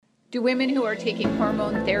Do women who are taking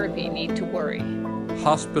hormone therapy need to worry?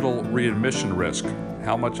 Hospital readmission risk.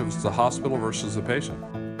 How much of it's the hospital versus the patient?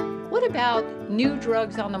 What about new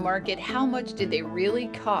drugs on the market? How much do they really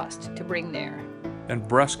cost to bring there? And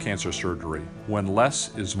breast cancer surgery, when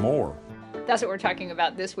less is more. That's what we're talking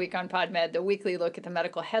about this week on PodMed, the weekly look at the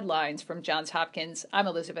medical headlines from Johns Hopkins. I'm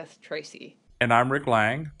Elizabeth Tracy. And I'm Rick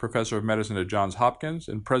Lang, professor of medicine at Johns Hopkins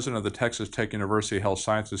and president of the Texas Tech University Health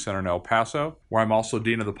Sciences Center in El Paso, where I'm also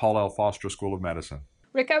dean of the Paul L. Foster School of Medicine.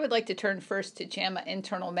 Rick, I would like to turn first to JAMA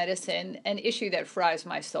Internal Medicine, an issue that fries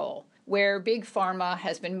my soul, where Big Pharma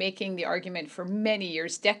has been making the argument for many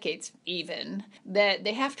years, decades even, that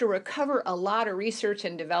they have to recover a lot of research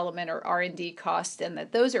and development or R&D costs, and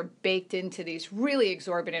that those are baked into these really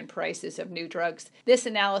exorbitant prices of new drugs. This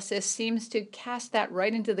analysis seems to cast that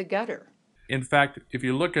right into the gutter. In fact, if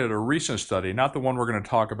you look at a recent study, not the one we're going to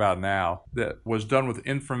talk about now, that was done with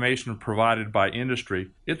information provided by industry,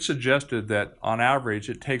 it suggested that on average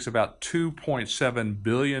it takes about $2.7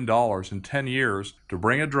 billion in 10 years to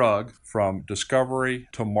bring a drug from discovery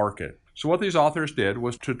to market. So what these authors did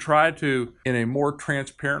was to try to, in a more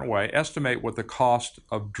transparent way, estimate what the cost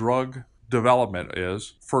of drug development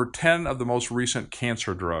is for 10 of the most recent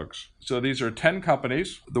cancer drugs. So these are 10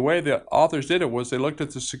 companies. The way the authors did it was they looked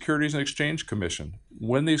at the Securities and Exchange Commission.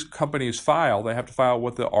 When these companies file, they have to file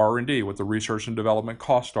what the R&D, what the research and development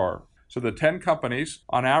costs are. So the 10 companies,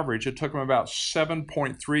 on average, it took them about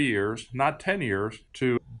 7.3 years, not 10 years,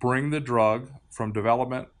 to bring the drug from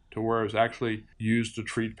development to where it was actually used to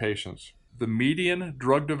treat patients. The median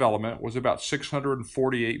drug development was about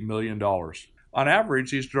 $648 million. On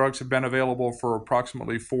average, these drugs have been available for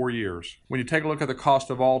approximately 4 years. When you take a look at the cost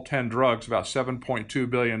of all 10 drugs, about $7.2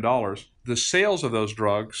 billion, the sales of those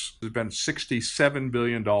drugs has been $67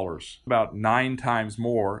 billion, about 9 times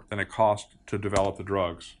more than it cost to develop the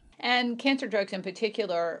drugs. And cancer drugs in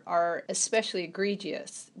particular are especially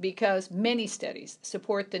egregious because many studies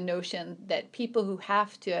support the notion that people who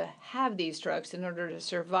have to have these drugs in order to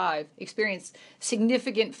survive experience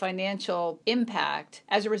significant financial impact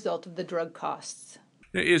as a result of the drug costs.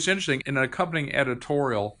 It's interesting, in an accompanying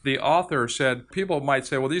editorial, the author said people might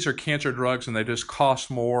say, well, these are cancer drugs and they just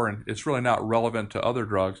cost more and it's really not relevant to other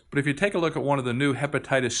drugs. But if you take a look at one of the new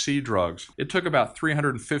hepatitis C drugs, it took about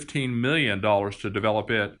 $315 million to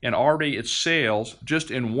develop it, and already its sales,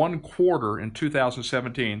 just in one quarter in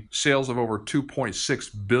 2017, sales of over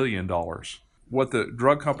 $2.6 billion. What the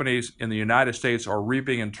drug companies in the United States are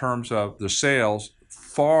reaping in terms of the sales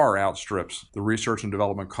far outstrips the research and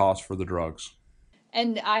development costs for the drugs.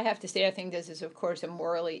 And I have to say, I think this is, of course, a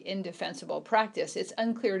morally indefensible practice. It's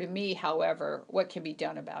unclear to me, however, what can be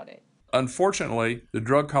done about it. Unfortunately, the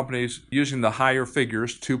drug companies, using the higher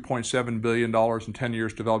figures, $2.7 billion in 10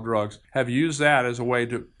 years to develop drugs, have used that as a way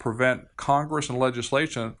to prevent Congress and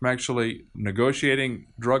legislation from actually negotiating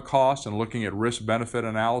drug costs and looking at risk-benefit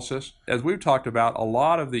analysis. As we've talked about, a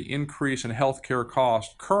lot of the increase in healthcare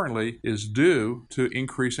costs currently is due to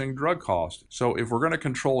increasing drug costs. So if we're going to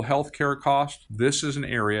control healthcare costs, this is an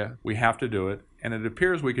area we have to do it, and it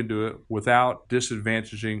appears we can do it without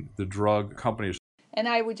disadvantaging the drug companies. And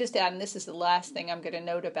I would just add, and this is the last thing I'm going to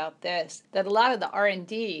note about this, that a lot of the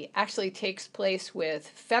R&D actually takes place with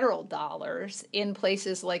federal dollars in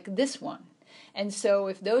places like this one. And so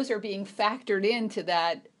if those are being factored into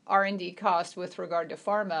that R&D cost with regard to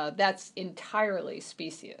pharma, that's entirely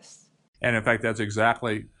specious. And in fact, that's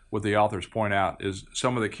exactly what the authors point out, is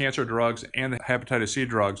some of the cancer drugs and the hepatitis C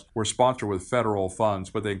drugs were sponsored with federal funds,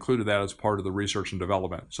 but they included that as part of the research and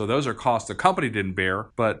development. So those are costs the company didn't bear,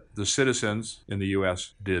 but the citizens in the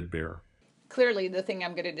U.S. did bear. Clearly the thing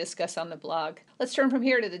I'm going to discuss on the blog. Let's turn from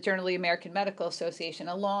here to the Journal of the American Medical Association,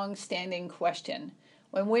 a long-standing question.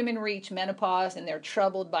 When women reach menopause and they're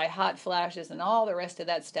troubled by hot flashes and all the rest of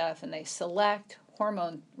that stuff, and they select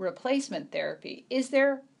hormone replacement therapy, is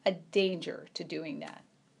there a danger to doing that?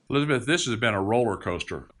 Elizabeth, this has been a roller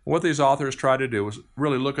coaster. What these authors try to do is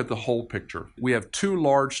really look at the whole picture. We have 2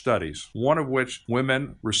 large studies, one of which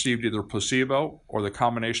women received either placebo or the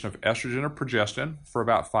combination of estrogen or progestin for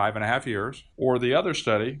about 5.5 years, or the other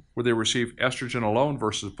study where they received estrogen alone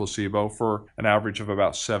versus placebo for an average of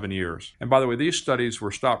about 7 years. And by the way, these studies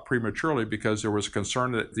were stopped prematurely because there was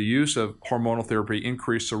concern that the use of hormonal therapy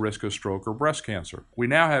increased the risk of stroke or breast cancer. We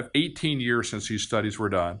now have 18 years since these studies were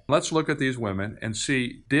done. Let's look at these women and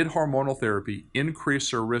see, did hormonal therapy increase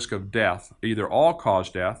their risk risk of death, either all-cause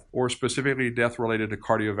death or specifically death related to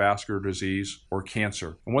cardiovascular disease or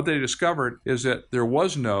cancer. And what they discovered is that there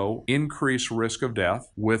was no increased risk of death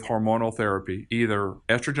with hormonal therapy, either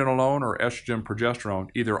estrogen alone or estrogen progesterone,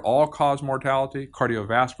 either all-cause mortality,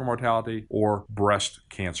 cardiovascular mortality, or breast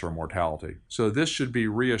cancer mortality. So this should be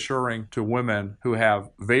reassuring to women who have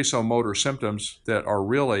vasomotor symptoms that are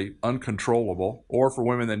really uncontrollable, or for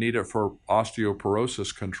women that need it for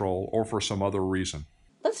osteoporosis control or for some other reason.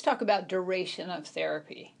 Let's talk about duration of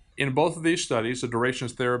therapy. In both of these studies, the duration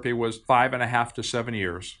of therapy was 5.5 to 7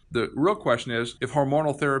 years. The real question is, if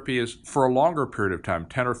hormonal therapy is for a longer period of time,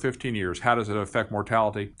 10 or 15 years, how does it affect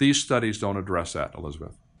mortality? These studies don't address that,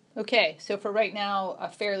 Elizabeth. Okay, so for right now,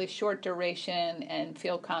 a fairly short duration, and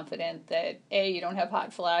feel confident that A, you don't have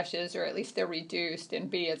hot flashes, or at least they're reduced,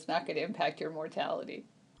 and B, it's not going to impact your mortality.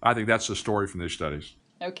 I think that's the story from these studies.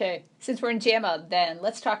 Okay, since we're in JAMA, then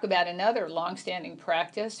let's talk about another longstanding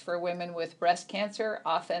practice for women with breast cancer.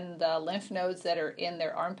 Often the lymph nodes that are in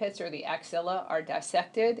their armpits or the axilla are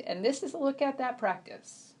dissected, and this is a look at that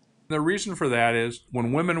practice. The reason for that is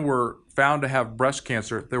when women were found to have breast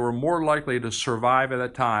cancer, they were more likely to survive at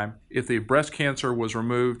that time if the breast cancer was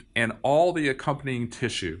removed and all the accompanying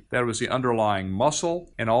tissue, that was the underlying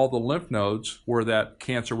muscle and all the lymph nodes where that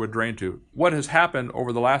cancer would drain to. What has happened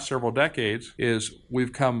over the last several decades is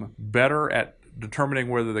we've come better at determining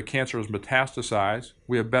whether the cancer is metastasized.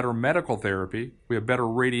 We have better medical therapy, we have better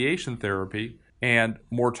radiation therapy, and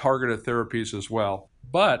more targeted therapies as well.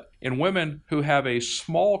 But in women who have a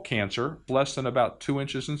small cancer, less than about 2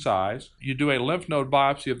 inches in size, you do a lymph node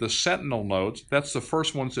biopsy of the sentinel nodes. That's the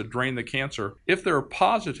first ones that drain the cancer. If they're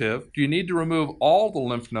positive, do you need to remove all the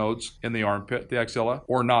lymph nodes in the armpit, the axilla,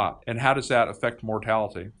 or not? And how does that affect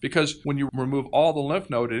mortality? Because when you remove all the lymph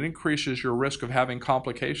node, it increases your risk of having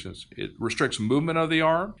complications. It restricts movement of the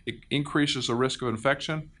arm, it increases the risk of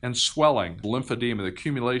infection, and swelling, lymphedema, the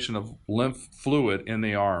accumulation of lymph fluid in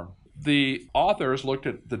the arm. The authors looked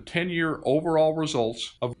at the 10-year overall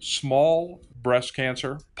results of small breast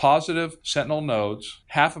cancer, positive sentinel nodes,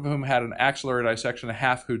 half of whom had an axillary dissection and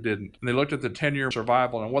half who didn't. And they looked at the 10-year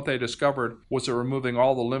survival, and what they discovered was that removing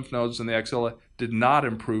all the lymph nodes in the axilla did not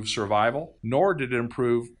improve survival, nor did it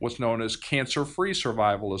improve what's known as cancer-free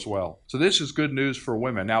survival as well. So this is good news for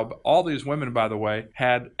women. Now, all these women, by the way,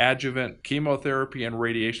 had adjuvant chemotherapy and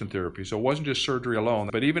radiation therapy. So it wasn't just surgery alone,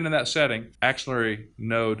 but even in that setting, axillary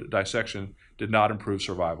node dissection did not improve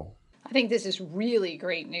survival. I think this is really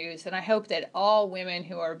great news, and I hope that all women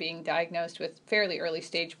who are being diagnosed with fairly early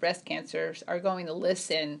stage breast cancers are going to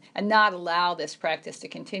listen and not allow this practice to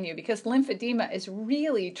continue, because lymphedema is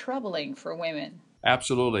really troubling for women.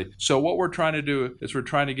 Absolutely. So what we're trying to do is we're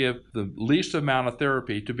trying to give the least amount of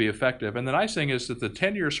therapy to be effective. And the nice thing is that the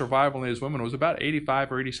 10-year survival in these women was about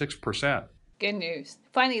 85 or 86%. Good news.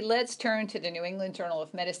 Finally, let's turn to the New England Journal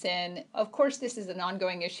of Medicine. Of course, this is an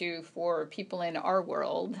ongoing issue for people in our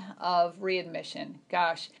world of readmission.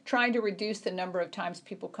 Gosh, trying to reduce the number of times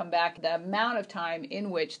people come back, the amount of time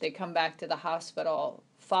in which they come back to the hospital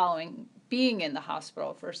following being in the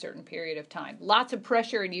hospital for a certain period of time. Lots of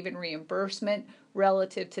pressure and even reimbursement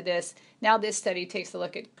relative to this. Now this study takes a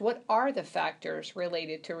look at what are the factors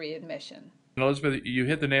related to readmission. Elizabeth, you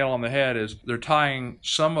hit the nail on the head. Is they're tying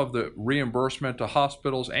some of the reimbursement to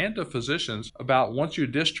hospitals and to physicians about once you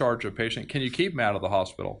discharge a patient, can you keep them out of the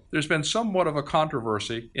hospital? There's been somewhat of a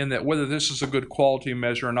controversy in that whether this is a good quality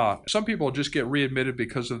measure or not. Some people just get readmitted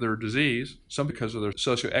because of their disease, some because of their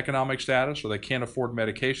socioeconomic status, or they can't afford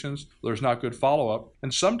medications, there's not good follow-up,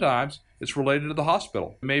 and sometimes it's related to the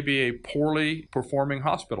hospital. It may be a poorly performing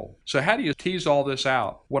hospital. So how do you tease all this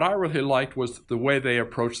out? What I really liked was the way they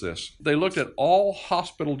approached this. They looked at all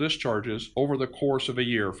hospital discharges over the course of a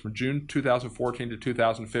year from June 2014 to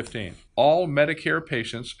 2015. All Medicare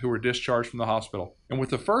patients who were discharged from the hospital. And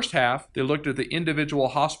with the first half, they looked at the individual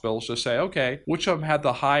hospitals to say, okay, which of them had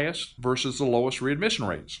the highest versus the lowest readmission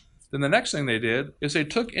rates? Then the next thing they did is they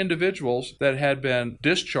took individuals that had been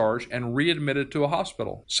discharged and readmitted to a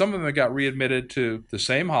hospital. Some of them got readmitted to the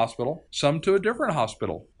same hospital, some to a different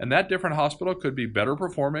hospital. And that different hospital could be better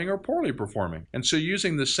performing or poorly performing. And so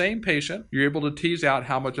using the same patient, you're able to tease out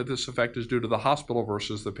how much of this effect is due to the hospital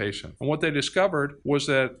versus the patient. And what they discovered was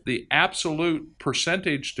that the absolute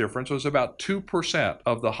percentage difference was about 2%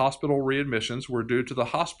 of the hospital readmissions were due to the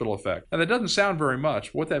hospital effect. And that doesn't sound very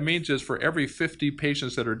much. What that means is for every 50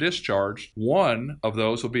 patients that are discharged, one of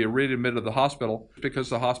those will be readmitted to the hospital because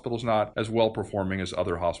the hospital is not as well performing as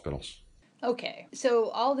other hospitals. Okay, so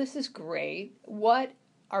all this is great. What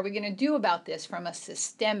are we going to do about this from a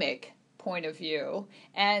systemic point of view?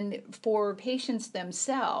 And for patients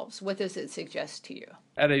themselves, what does it suggest to you?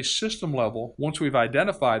 At a system level, once we've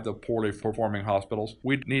identified the poorly performing hospitals,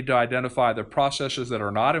 we need to identify the processes that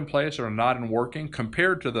are not in place or not in working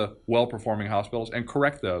compared to the well-performing hospitals and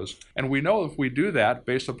correct those. And we know if we do that,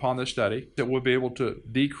 based upon this study, that we'll be able to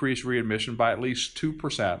decrease readmission by at least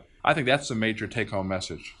 2%. I think that's the major take-home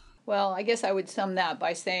message. Well, I guess I would sum that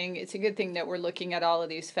by saying it's a good thing that we're looking at all of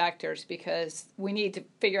these factors because we need to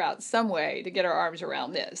figure out some way to get our arms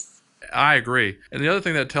around this. I agree. And the other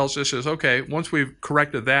thing that tells us is, okay, once we've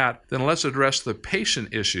corrected that, then let's address the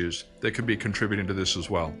patient issues that could be contributing to this as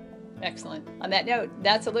well. Excellent. On that note,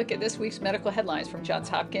 that's a look at this week's medical headlines from Johns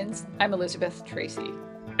Hopkins. I'm Elizabeth Tracy.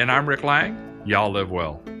 And I'm Rick Lang. Y'all live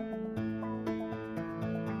well.